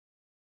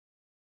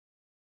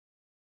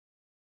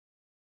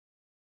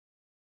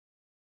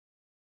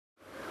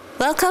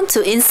Welcome to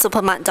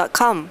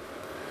insurance.mpg.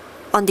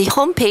 On the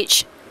home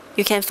page,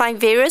 you can find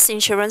various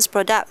insurance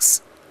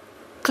products.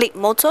 Click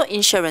Motor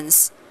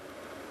Insurance.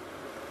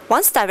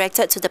 Once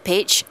directed to the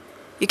page,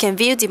 you can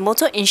view the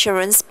motor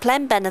insurance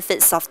plan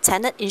benefits of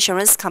Tenant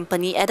Insurance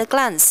Company at a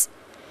glance.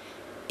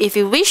 If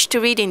you wish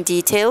to read in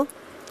detail,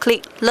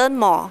 click Learn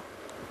More.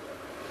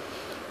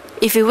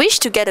 If you wish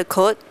to get a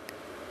quote,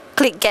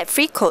 click Get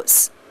Free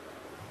Quotes.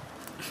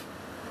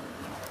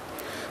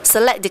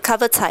 Select the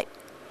cover type.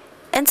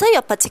 Enter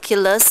your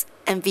particulars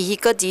and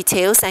vehicle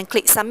details and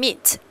click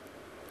Submit.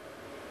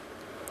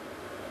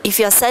 If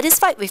you are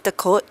satisfied with the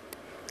quote,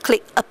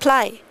 click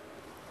Apply.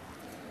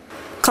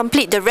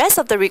 Complete the rest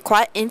of the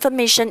required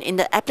information in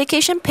the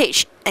application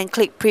page and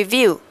click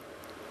Preview.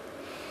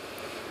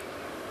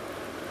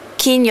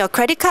 Key in your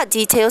credit card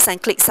details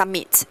and click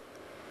Submit.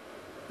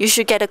 You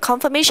should get a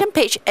confirmation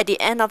page at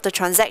the end of the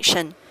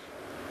transaction.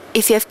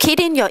 If you have keyed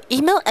in your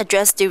email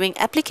address during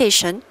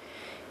application,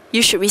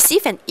 you should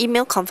receive an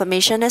email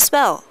confirmation as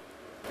well.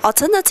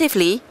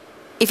 Alternatively,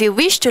 if you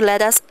wish to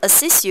let us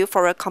assist you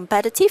for a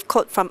competitive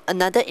quote from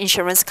another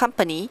insurance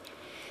company,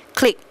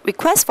 click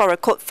Request for a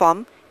Quote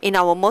form in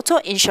our motor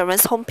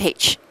insurance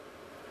homepage.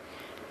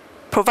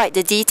 Provide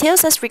the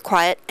details as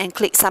required and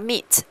click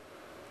Submit.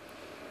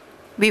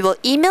 We will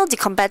email the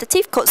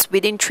competitive quotes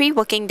within 3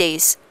 working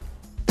days.